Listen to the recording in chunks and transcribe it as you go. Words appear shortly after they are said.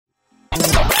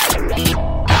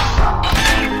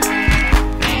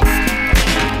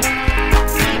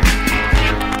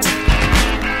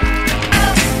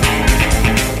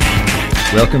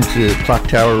Welcome to Clock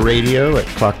Tower Radio at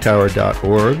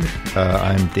clocktower.org.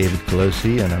 I'm David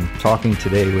Pelosi, and I'm talking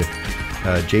today with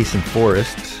Jason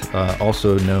Forrest,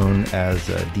 also known as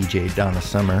DJ Donna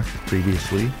Summer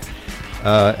previously.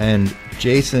 And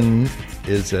Jason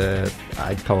is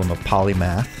I'd call him a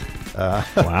polymath.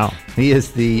 Wow. He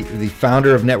is the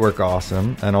founder of Network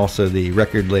Awesome and also the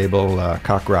record label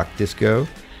Cock Rock Disco.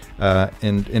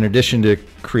 And in addition to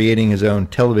creating his own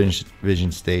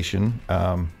television station,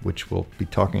 which we'll be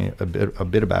talking a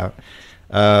bit about,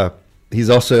 he's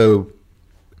also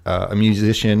a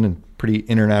musician and pretty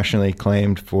internationally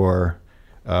acclaimed for,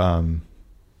 I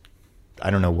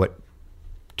don't know what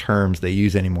terms they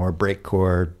use anymore,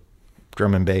 breakcore,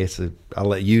 drum and bass. I'll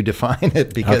let you define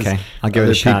it because okay. I'll give it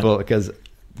a shot. Because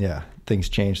things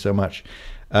change so much.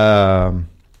 And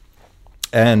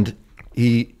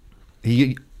he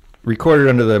recorded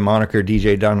under the moniker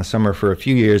DJ Donna Summer for a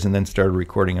few years and then started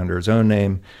recording under his own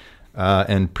name.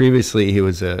 And previously he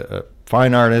was a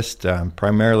fine artist,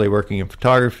 primarily working in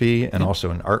photography and also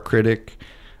an art critic.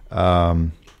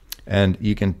 And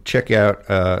you can check out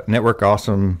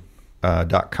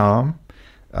networkawesome.com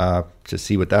to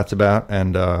see what that's about,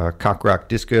 and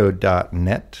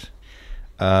cockrockdisco.net.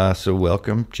 So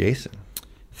welcome, Jason.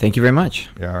 Thank you very much.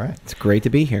 All right. It's great to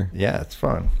be here. Yeah, it's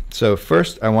fun. So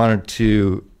first I wanted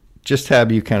to just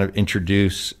have you kind of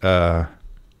introduce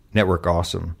Network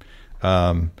Awesome.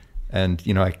 And,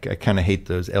 you know, I kind of hate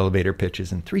those elevator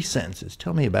pitches in 3 sentences.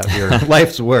 Tell me about your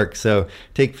life's work. So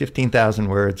take 15,000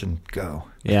 words and go.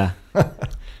 Yeah.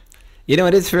 You know,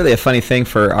 it is really a funny thing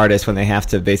for artists when they have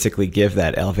to basically give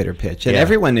that elevator pitch. And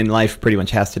everyone in life pretty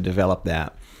much has to develop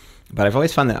that. But I've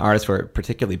always found that artists were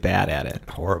particularly bad at it.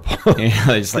 Horrible. You know,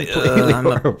 they're just like, I'm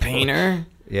horrible. a painter.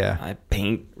 Yeah. I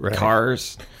paint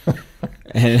cars.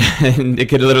 and it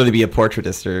could literally be a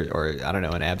portraitist or, I don't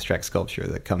know, an abstract sculpture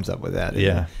that comes up with that.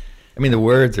 Yeah. I mean, the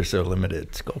words are so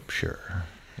limited. Sculpture.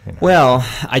 You know. Well,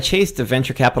 I chased a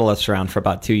venture capitalist around for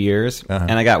about 2 years,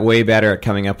 and I got way better at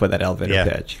coming up with that elevator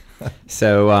pitch.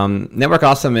 So, Network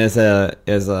Awesome is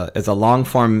a long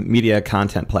form media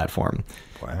content platform.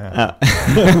 Wow.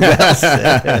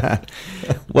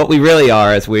 What we really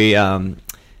are is we.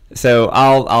 So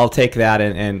I'll take that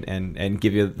and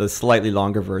give you the slightly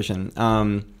longer version.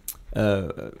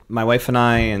 My wife and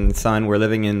I and son were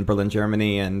living in Berlin,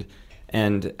 Germany, and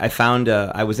I found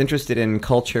I was interested in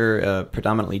culture,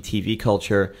 predominantly TV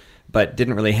culture, but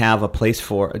didn't really find a place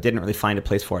for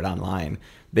it online.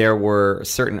 There were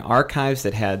certain archives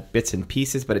that had bits and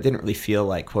pieces, but it didn't really feel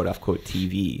like quote unquote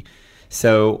TV.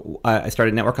 So I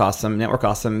started Network Awesome. Network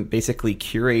Awesome basically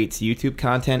curates YouTube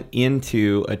content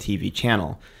into a TV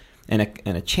channel. And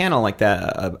a channel like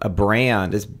that, a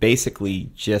brand, is basically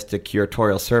just a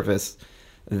curatorial service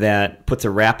that puts a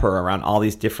wrapper around all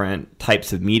these different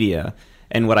types of media.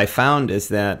 And what I found is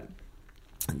that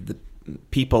the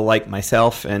people like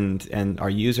myself and our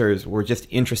users were just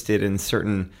interested in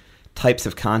certain types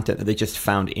of content that they just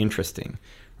found interesting,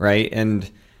 right? And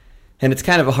it's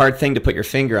kind of a hard thing to put your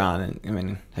finger on. And I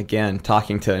mean, again,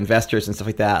 talking to investors and stuff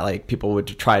like that, like people would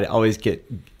try to always get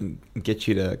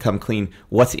you to come clean.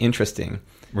 What's interesting?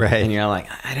 Right. And you're like,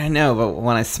 I don't know, but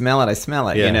when I smell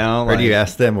it, yeah. you know? Or do you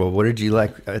ask them, well, what did you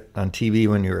like on TV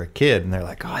when you were a kid? And they're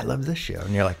like, oh, I love this show.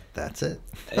 And you're like, that's it?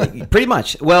 Pretty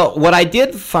much. Well, what I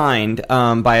did find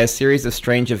by a series of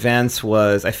strange events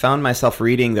was I found myself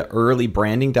reading the early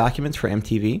branding documents for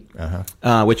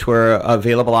MTV, which were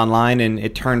available online. And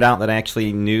it turned out that I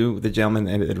actually knew the gentleman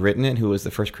that had written it, who was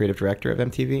the first creative director of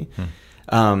MTV.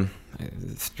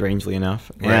 Strangely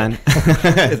enough. Right. And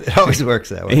it always works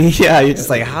that way. Yeah, you're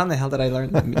just like, how in the hell did I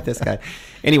learn to meet this guy?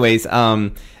 Anyways,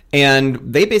 and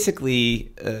they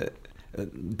basically,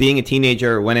 being a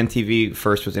teenager when MTV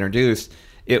first was introduced,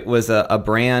 it was a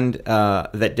brand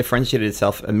that differentiated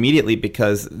itself immediately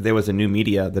because there was a new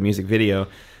media, the music video,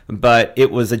 but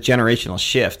it was a generational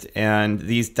shift. And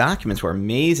these documents were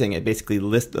amazing at basically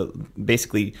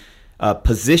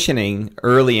positioning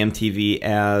early MTV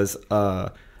as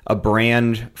a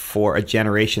brand for a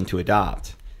generation to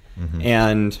adopt. Mm-hmm.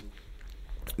 And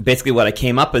basically what I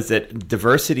came up is that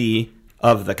diversity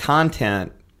of the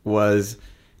content was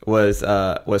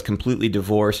completely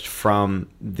divorced from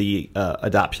the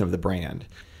adoption of the brand.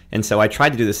 And so I tried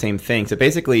to do the same thing. So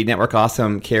basically Network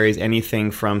Awesome carries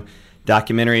anything from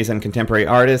documentaries on contemporary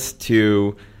artists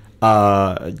to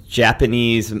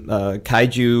Japanese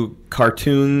kaiju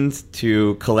cartoons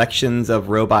to collections of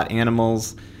robot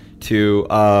animals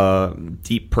to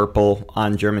Deep Purple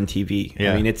on German TV.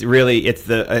 Yeah. I mean, it's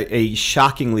a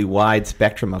shockingly wide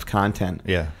spectrum of content.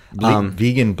 Yeah.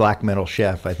 Vegan black metal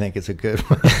chef, I think, is a good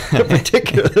one. A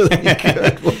particularly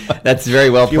good one. That's very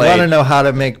well If you played. want to know how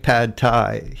to make pad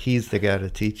thai, he's the guy to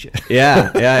teach you.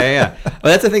 Yeah. Well,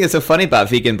 that's the thing that's so funny about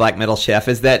Vegan Black Metal Chef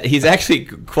is that he's actually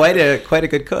quite a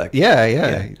good cook.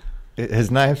 Yeah.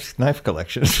 His knife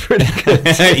collection is pretty good.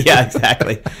 Yeah,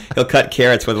 exactly. He'll cut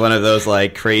carrots with one of those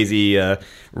like crazy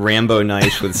Rambo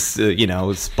knives with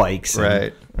spikes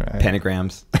and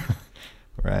pentagrams.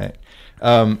 Right.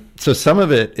 So some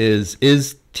of it is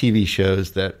TV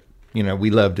shows that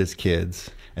we loved as kids,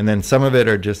 and then some of it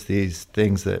are just these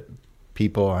things that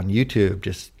people on YouTube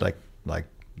just like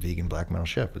Vegan Black Metal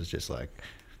Chef is just like,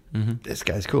 this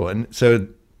guy's cool. And so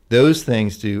those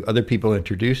things, do other people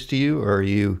introduce to you, or are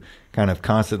you kind of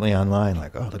constantly online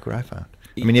like, oh, look what I found?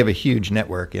 I mean, you have a huge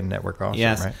network in Network Awesome,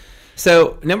 yes. right?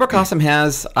 So Network Awesome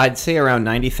has, I'd say, around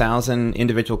 90,000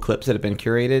 individual clips that have been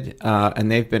curated,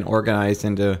 and they've been organized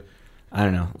into, I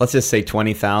don't know, let's just say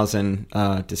 20,000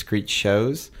 discrete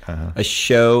shows. Uh-huh. A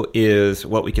show is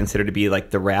what we consider to be like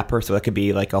the wrapper. So that could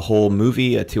be like a whole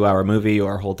movie, a 2-hour movie,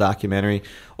 or a whole documentary,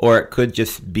 or it could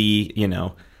just be,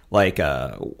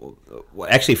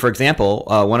 actually, for example,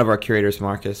 one of our curators,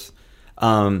 Marcus,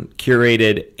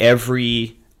 curated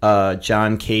every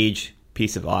John Cage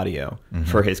piece of audio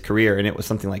for his career, and it was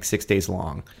something like 6 days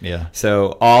long. Yeah.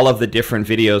 So all of the different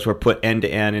videos were put end to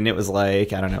end, and it was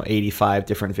like, I don't know, 85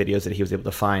 different videos that he was able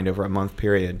to find over a month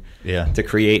period to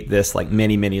create this like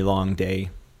many, many long day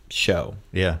show.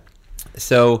 Yeah.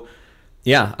 So,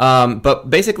 but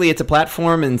basically it's a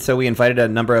platform, and so we invited a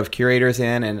number of curators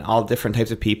in, and all different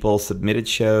types of people submitted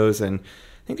shows, and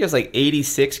I think there's like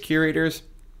 86 curators.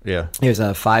 Yeah. There's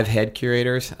 5 head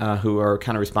curators who are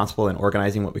kind of responsible in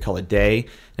organizing what we call a day.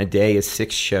 And a day is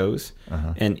 6 shows,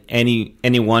 and any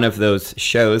one of those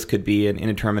shows could be an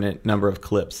indeterminate number of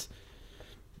clips.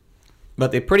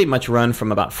 But they pretty much run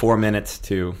from about 4 minutes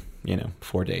to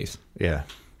 4 days. Yeah.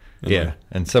 Anyway. Yeah.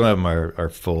 And some of them are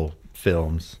full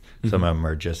films. Some of them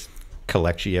are just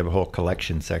collection. You have a whole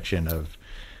collection section of.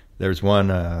 There's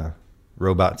one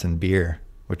Robots and Beer,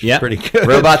 which is pretty good.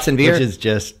 Robots and Beer, which is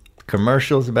just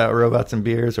commercials about robots and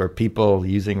beers, or people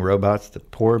using robots to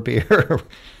pour beer.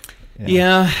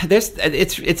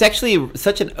 It's actually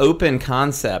such an open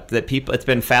concept that it's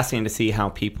been fascinating to see how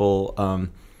people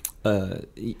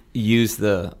use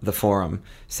the forum.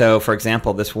 So, for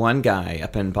example, this one guy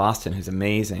up in Boston who's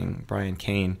amazing, Brian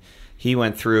Kane, he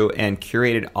went through and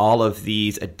curated all of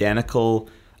these identical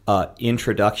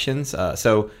introductions.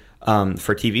 For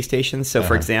TV stations. So,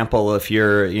 for example, if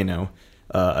you're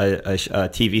a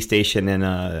TV station in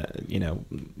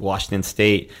Washington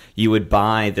State, you would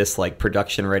buy this like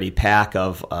production ready pack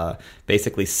of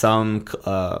basically some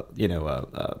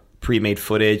pre-made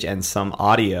footage and some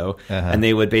audio, and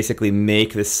they would basically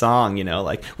make this song,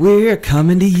 like, we're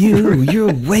coming to you,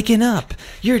 you're waking up,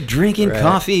 you're drinking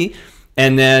coffee.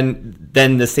 And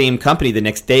then the same company the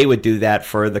next day would do that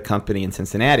for the company in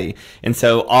Cincinnati. And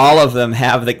so all of them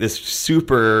have like this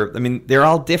super, I mean, they're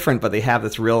all different, but they have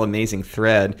this real amazing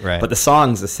thread. Right. But the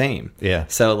song's the same. Yeah.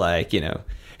 So like,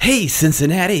 hey,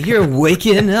 Cincinnati, you're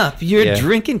waking up. You're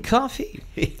drinking coffee.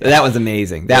 That one's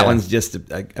amazing. That one's just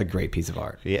a great piece of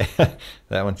art. Yeah.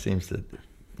 That one seems to,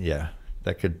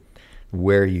 that could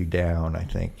wear you down, I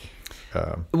think.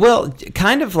 Well,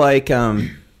 kind of like...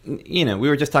 we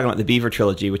were just talking about the Beaver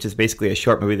Trilogy, which is basically a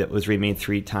short movie that was remade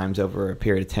 3 times over a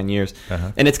period of 10 years.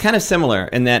 And it's kind of similar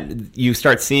in that you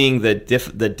start seeing the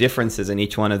differences in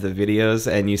each one of the videos,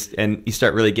 and you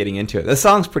start really getting into it. The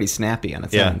song's pretty snappy on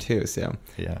its own, too. So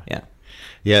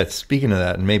Yeah, speaking of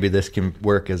that, and maybe this can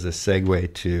work as a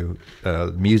segue to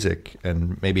music,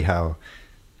 and maybe how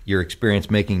your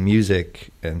experience making music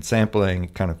and sampling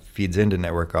kind of feeds into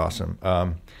Network Awesome.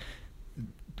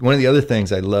 One of the other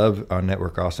things I love on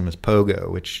Network Awesome is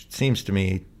Pogo, which seems to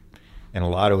me, in a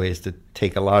lot of ways, to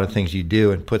take a lot of things you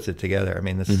do and puts it together. I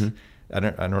mean, this I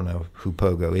don't know who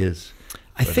Pogo is.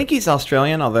 I think he's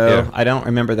Australian, although I don't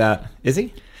remember that. Is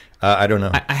he? I don't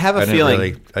know. I have a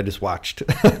feeling. I just watched.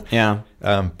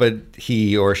 But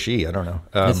he or she, I don't know.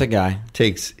 It's a guy.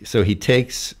 He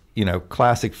takes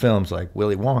classic films like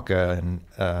Willy Wonka and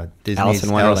Disney's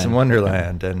Alice in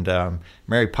Wonderland and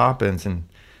Mary Poppins, and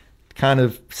kind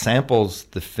of samples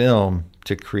the film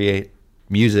to create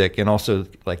music, and also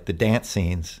like the dance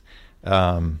scenes.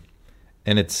 And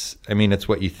it's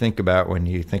what you think about when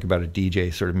you think about a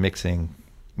DJ sort of mixing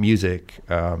music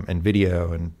and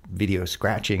video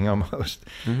scratching almost.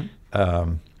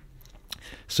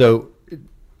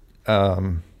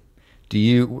 Do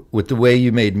you, with the way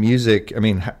you made music, I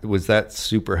mean, was that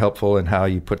super helpful in how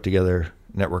you put together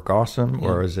Network Awesome,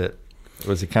 or was it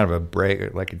kind of a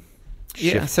break, like a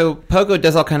shift? Yeah, so Pogo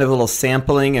does all kind of little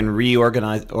sampling and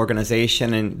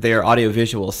organization, and they're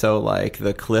audiovisual. So like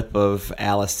the clip of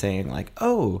Alice saying like,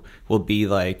 "Oh," will be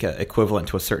like equivalent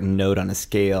to a certain note on a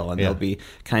scale, and they'll be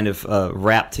kind of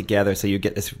wrapped together. So you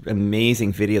get this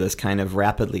amazing video that's kind of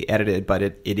rapidly edited, but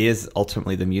it is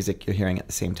ultimately the music you're hearing at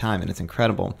the same time, and it's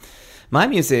incredible. My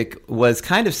music was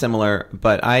kind of similar,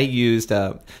 but I used...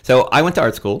 so I went to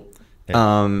art school.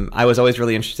 Yeah. I was always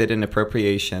really interested in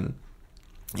appropriation.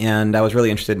 And I was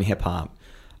really interested in hip-hop.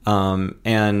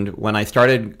 And when I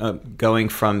started going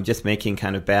from just making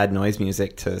kind of bad noise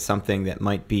music to something that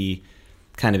might be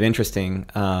kind of interesting,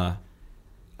 I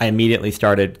immediately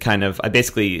started I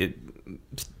basically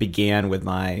began with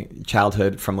my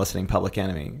childhood from listening Public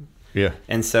Enemy. Yeah.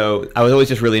 And so I was always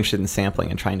just really interested in sampling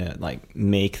and trying to like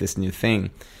make this new thing.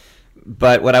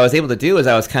 But what I was able to do is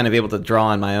I was kind of able to draw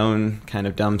on my own kind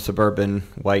of dumb suburban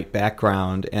white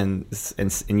background and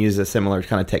use a similar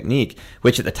kind of technique,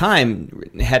 which at the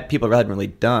time people hadn't really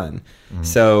done. Mm-hmm.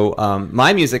 So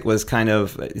my music was kind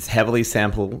of heavily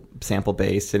sample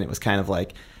based, and it was kind of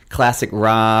like classic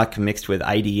rock mixed with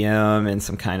IDM and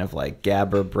some kind of like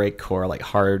gabber breakcore, like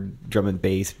hard drum and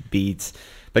bass beats,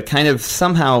 but kind of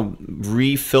somehow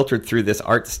refiltered through this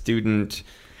art student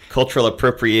cultural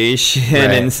appropriation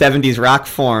and 70s rock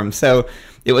form. So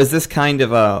it was this kind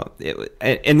of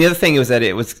and the other thing was that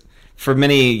it was, for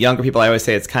many younger people, I always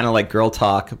say it's kind of like girl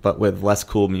talk, but with less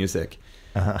cool music.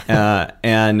 Uh-huh.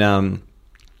 And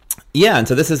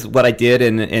so this is what I did,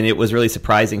 and it was really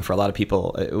surprising for a lot of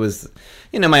people. It was,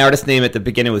 my artist name at the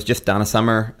beginning was just Donna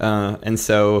Summer, and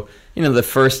so, the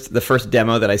first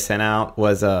demo that I sent out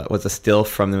was a still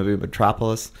from the movie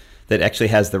Metropolis that actually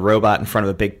has the robot in front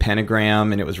of a big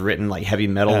pentagram, and it was written like heavy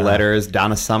metal letters,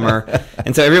 Donna Summer.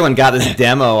 And so everyone got this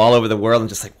demo all over the world and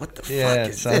just like, what the fuck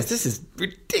is this? This is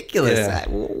ridiculous. Yeah.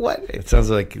 What? It sounds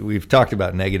like we've talked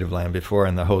about Negative Land before,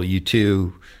 and the whole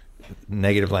U2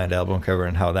 Negative Land album cover,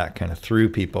 and how that kind of threw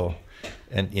people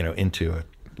and into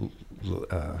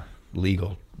a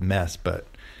legal mess. But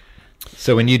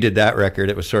so when you did that record,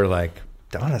 it was sort of like,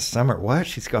 Donna Summer, what?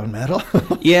 She's gone metal?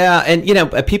 Yeah, and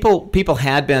people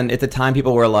had been, at the time,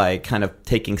 people were like kind of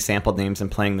taking sample names and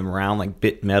playing them around, like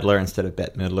Bit Midler instead of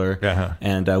Bette Midler,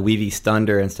 and Weevy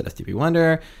Stunder instead of Stevie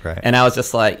Wonder. Right. And I was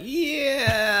just like,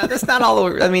 yeah, that's not all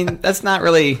that's not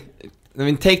really...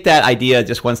 take that idea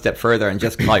just one step further and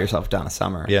just call yourself Donna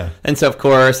Summer. Yeah. And so, of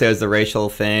course, there's the racial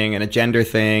thing and a gender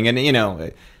thing, and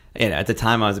at the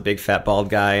time I was a big fat bald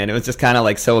guy, and it was just kind of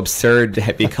like so absurd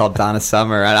to be called Donna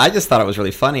Summer. And I just thought it was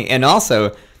really funny. And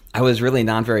also, I was really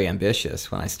not very ambitious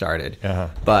when I started,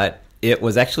 but it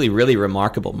was actually really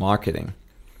remarkable marketing.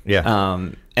 Yeah.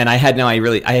 And I had no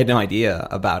idea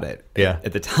about it. Yeah.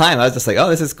 At the time, I was just like, oh,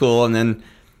 this is cool. And then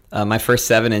my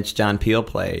first 7-inch John Peel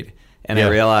played, and I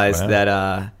realized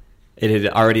that it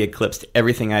had already eclipsed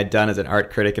everything I'd done as an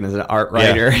art critic and as an art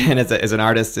writer and as an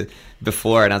artist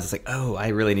before. And I was just like, oh, I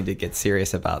really need to get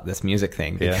serious about this music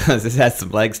thing because this has some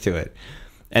legs to it.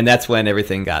 And that's when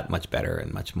everything got much better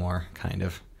and much more kind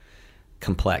of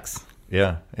complex.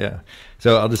 Yeah, yeah.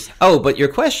 So I'll just... Oh, but your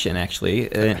question,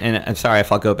 actually, and I'm sorry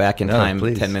if I'll go back in time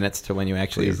 10 minutes to when you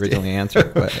actually originally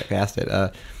answered, but asked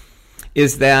it,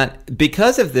 is that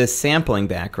because of this sampling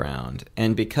background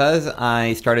and because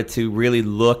I started to really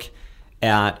look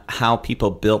at how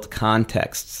people built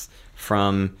contexts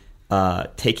from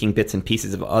taking bits and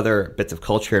pieces of other bits of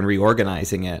culture and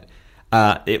reorganizing it,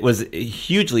 it was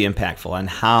hugely impactful on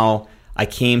how I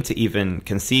came to even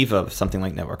conceive of something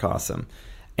like Network Awesome.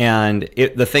 And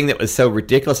the thing that was so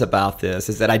ridiculous about this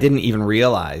is that I didn't even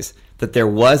realize that there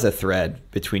was a thread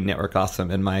between Network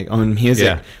Awesome and my own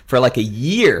music for like a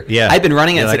year. Yeah. I'd been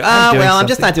running it and said, I'm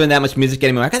just not doing that much music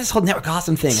anymore. I got this whole Network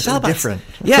Awesome thing. It's so all about different.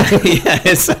 Yeah,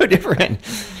 it's so different.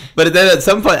 But then at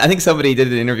some point, I think somebody did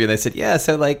an interview and they said, yeah,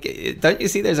 so like, don't you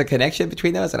see there's a connection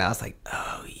between those? And I was like,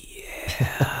 oh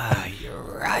yeah, you're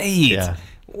right. Yeah.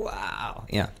 Wow.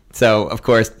 Yeah. So of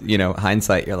course,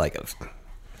 hindsight, you're like,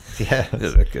 yeah,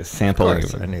 like a sample. Of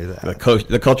course, I knew that.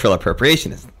 The cultural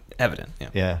appropriation is evident.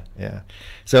 Yeah.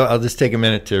 So I'll just take a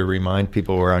minute to remind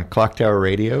people we're on Clock Tower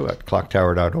Radio at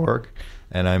clocktower.org,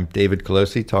 and I'm David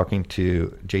Colosi talking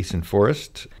to Jason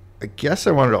Forrest. I guess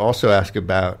I wanted to also ask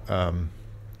about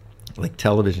like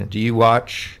television. Do you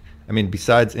watch? I mean,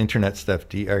 besides internet stuff,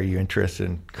 are you interested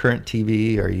in current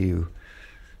TV? Are you?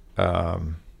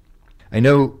 I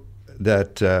know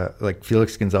that like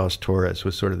Felix Gonzalez Torres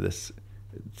was sort of this.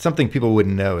 Something people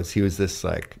wouldn't know is he was this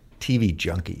like TV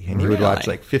junkie, and he would watch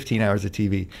like 15 hours of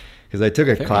TV. Because I took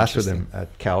a class with him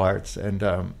at CalArts, and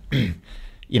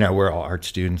we're all art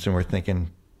students, and we're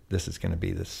thinking this is going to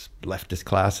be this leftist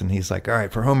class, and he's like, "All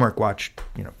right, for homework, watch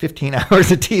 15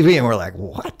 hours of TV," and we're like,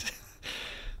 "What?"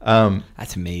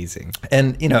 That's amazing.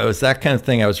 And it was that kind of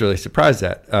thing I was really surprised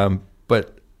at.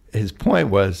 But his point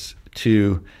was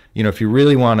to, if you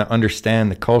really want to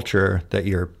understand the culture that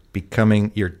you're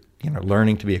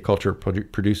learning to be a culture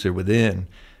producer within,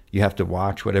 you have to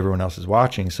watch what everyone else is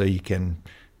watching so you can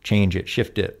change it,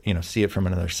 shift it, see it from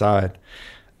another side.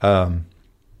 So,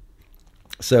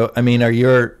 I mean, are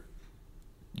your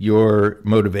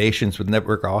motivations with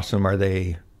Network Awesome,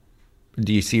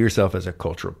 do you see yourself as a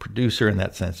cultural producer in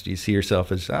that sense? Do you see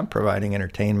yourself as providing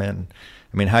entertainment?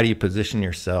 I mean, how do you position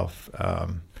yourself,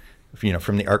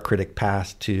 from the art critic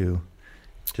past to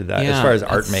that, as far as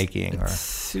art making?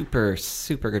 Super,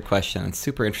 super good question. It's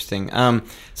super interesting. So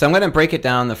I'm going to break it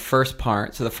down the first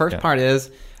part. So the first part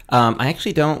is I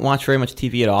actually don't watch very much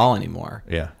TV at all anymore.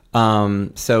 Yeah.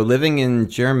 So living in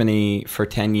Germany for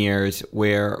 10 years,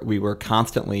 where we were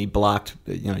constantly blocked,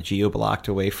 geo-blocked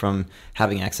away from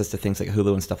having access to things like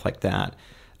Hulu and stuff like that,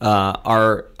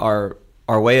 our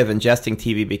way of ingesting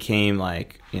TV became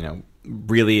like,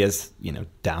 really as,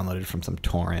 downloaded from some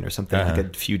torrent or something like a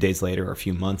few days later or a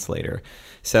few months later.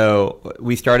 So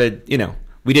we started,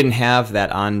 we didn't have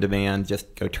that on-demand,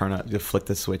 just go flick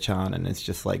the switch on, and it's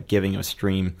just like giving you a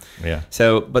stream. Yeah.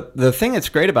 So, but the thing that's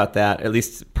great about that, at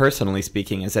least personally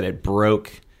speaking, is that it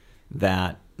broke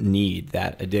that need,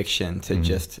 that addiction to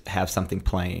just have something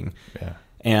playing. Yeah.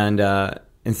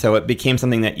 And so it became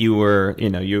something that you were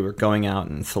going out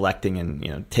and selecting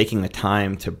and, taking the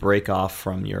time to break off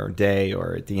from your day,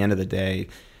 or at the end of the day,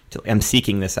 I'm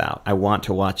seeking this out. I want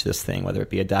to watch this thing, whether it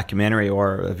be a documentary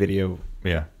or a video.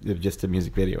 Yeah, just a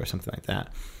music video or something like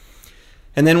that.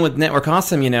 And then with Network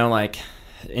Awesome, like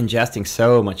ingesting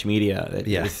so much media,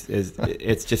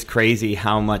 it's just crazy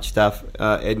how much stuff.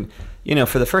 And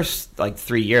for the first like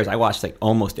 3 years, I watched like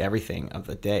almost everything of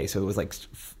the day. So it was like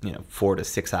 4 to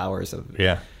 6 hours of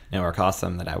Network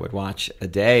Awesome that I would watch a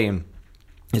day, and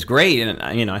it's great.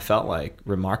 And I felt like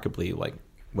remarkably like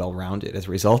well-rounded as a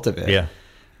result of it. Yeah.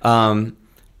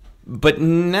 But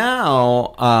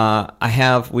now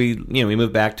we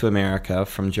moved back to America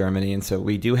from Germany, and so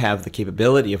we do have the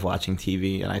capability of watching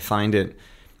TV, and I find it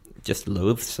just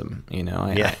loathsome.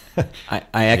 I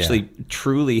actually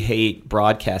truly hate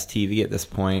broadcast TV at this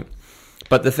point.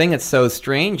 But the thing that's so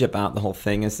strange about the whole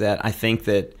thing is that I think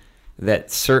that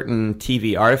certain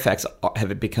TV artifacts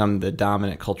have become the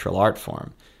dominant cultural art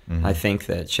form. Mm-hmm. I think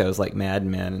that shows like Mad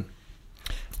Men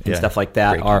and stuff like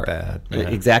that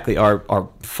are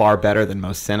far better than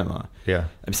most cinema. Yeah,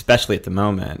 especially at the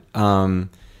moment.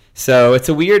 So it's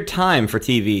a weird time for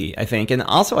TV, I think, and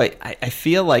also I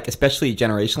feel like, especially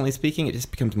generationally speaking, it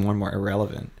just becomes more and more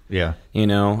irrelevant. Yeah,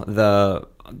 the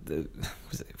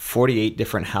 48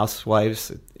 different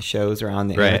housewives shows are on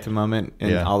the air at the moment,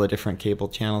 and all the different cable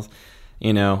channels.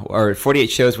 Or 48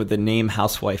 shows with the name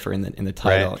housewife or in the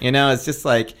title. Right. It's just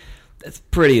like. It's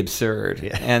pretty absurd.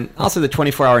 Yeah. And also the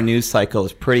 24-hour news cycle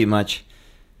is pretty much,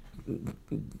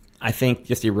 I think,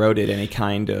 just eroded any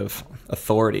kind of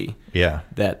authority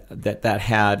that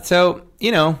had. So,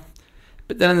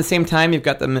 but then at the same time, you've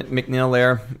got the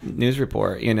McNeil-Lehrer news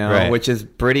report, which is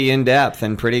pretty in-depth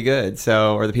and pretty good.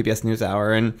 So, or the PBS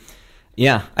NewsHour. And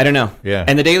I don't know. Yeah.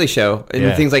 And the Daily Show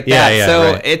and things like that.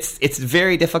 So it's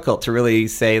very difficult to really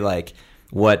say like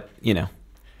what,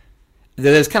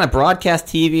 there's kind of broadcast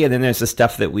TV, and then there's the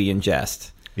stuff that we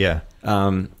ingest. Yeah.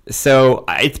 So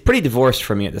it's pretty divorced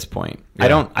from me at this point.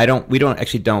 Yeah. We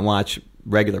don't watch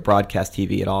regular broadcast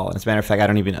TV at all. And as a matter of fact,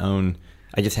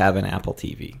 I just have an Apple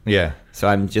TV. Yeah. So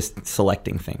I'm just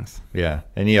selecting things. Yeah.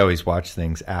 And you always watch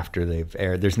things after they've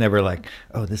aired. There's never like,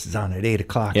 oh, this is on at 8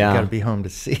 o'clock. Yeah. You got to be home to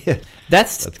see it.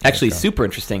 That's actually super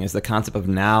interesting, is the concept of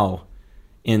now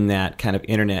in that kind of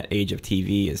internet age of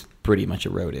TV is pretty much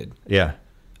eroded. Yeah.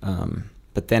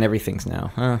 But then everything's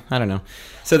now. I don't know.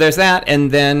 So there's that.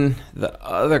 And then the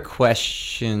other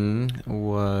question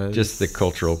was... just the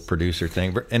cultural producer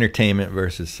thing. Entertainment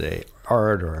versus, say,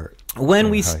 art or...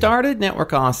 When we started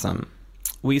Network Awesome,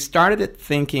 we started it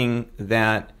thinking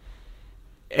that,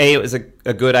 it was a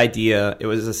good idea. It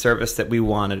was a service that we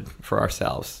wanted for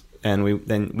ourselves. And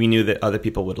we knew that other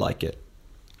people would like it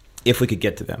if we could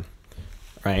get to them.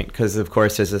 Right, because of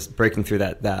course there's this breaking through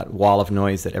that wall of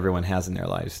noise that everyone has in their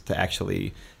lives to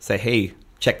actually say, "Hey,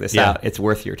 check this out. It's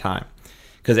worth your time."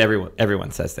 Because everyone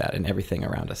says that, and everything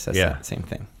around us says that same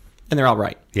thing, and they're all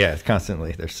right. Yeah, it's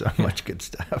constantly. There's so much good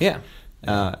stuff. Yeah,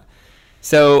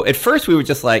 So at first we were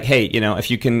just like, hey, if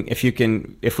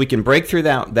we can break through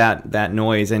that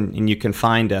noise and you can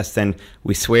find us, then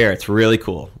we swear it's really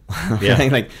cool.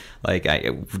 Yeah.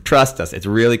 Trust us, it's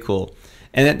really cool.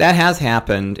 And that has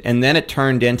happened. And then it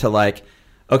turned into like,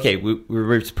 okay, we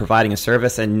were just providing a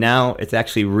service, and now it's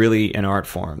actually really an art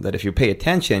form that if you pay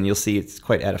attention, you'll see it's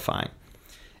quite edifying.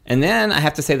 And then I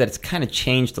have to say that it's kind of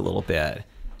changed a little bit.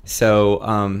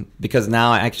 So because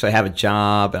now I actually have a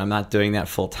job and I'm not doing that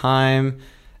full time,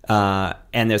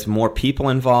 and there's more people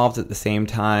involved at the same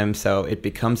time, so it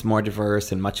becomes more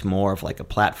diverse and much more of like a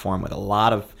platform with a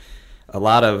lot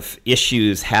of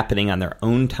issues happening on their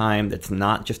own time that's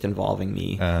not just involving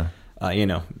me.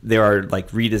 There are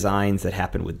like redesigns that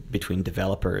happen between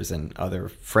developers and other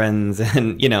friends,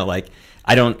 and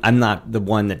I'm not the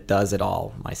one that does it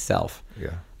all myself.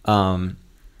 Yeah.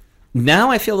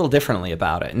 Now I feel a little differently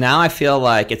about it. Now I feel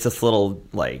like it's this little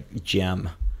like gem.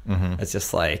 Mm-hmm. It's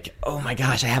just like, oh my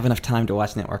gosh, I have enough time to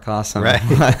watch Network Awesome.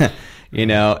 Right.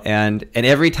 And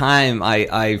every time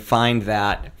I find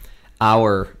that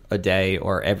hour a day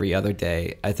or every other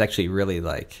day, it's actually really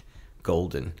like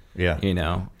golden. Yeah.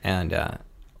 And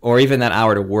or even that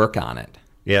hour to work on it.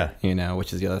 Yeah.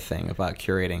 Which is the other thing about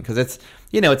curating, because it's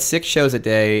 6 shows a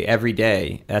day every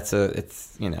day. That's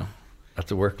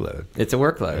a workload. It's a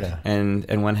workload, yeah.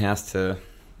 and one has to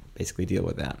basically deal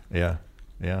with that. Yeah.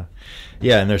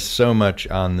 And there's so much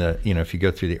on the, if you go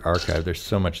through the archive, there's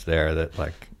so much there that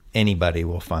like anybody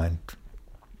will find,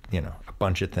 a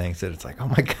bunch of things that it's like, oh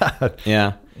my God.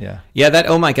 Yeah. Yeah. That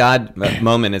oh my God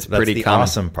moment is pretty the common.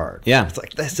 Awesome part. Yeah. It's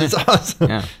like, this is awesome.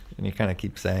 Yeah. And you kind of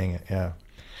keep saying it. Yeah.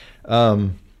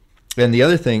 And the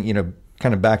other thing,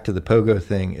 kind of back to the Pogo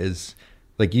thing is,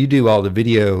 like, you do all the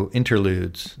video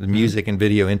interludes, the music and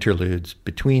video interludes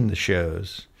between the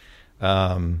shows.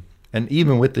 And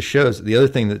even with the shows, the other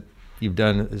thing that you've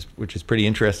done, which is pretty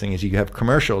interesting, is you have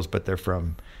commercials, but they're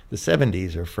from the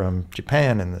 70s or from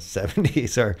Japan in the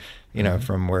 70s or,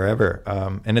 from wherever.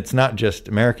 And it's not just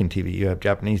American TV. You have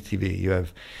Japanese TV. You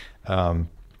have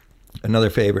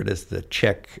another favorite is the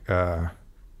Czech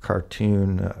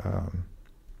cartoon,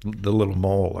 The Little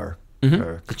Mole or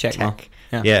the Czech Mole.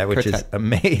 Yeah, which Kurtek. is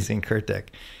amazing, Kurtek,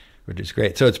 which is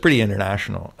great. So it's pretty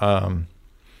international.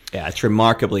 Yeah, it's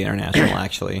remarkably international,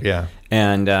 actually. Yeah.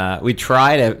 And we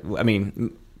try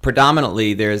to,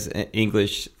 predominantly there's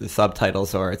English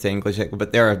subtitles or it's English,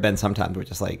 but there have been sometimes we're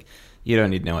just like, you don't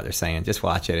need to know what they're saying. Just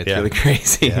watch it. It's really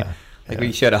crazy. Yeah.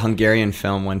 We showed a Hungarian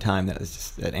film one time that was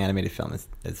just an animated film.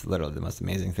 It's literally the most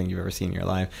amazing thing you've ever seen in your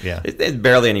life. Yeah. There's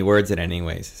barely any words in it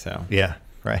anyways. So. Yeah,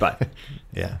 right. But.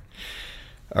 Yeah.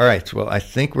 All right. Well, I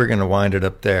think we're going to wind it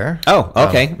up there. Oh,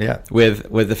 okay. Yeah.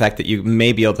 With the fact that you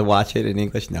may be able to watch it in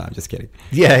English. No, I'm just kidding.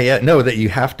 Yeah. No, that you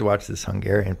have to watch this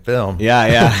Hungarian film.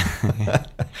 Yeah.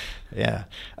 Yeah.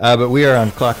 But we are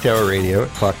on Clock Tower Radio at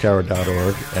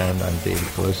clocktower.org, and I'm David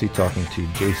Pelosi talking to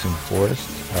Jason Forrest.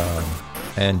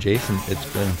 And Jason, it's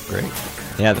been great.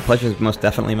 Yeah, the pleasure is most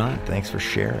definitely mine. Thanks for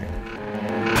sharing.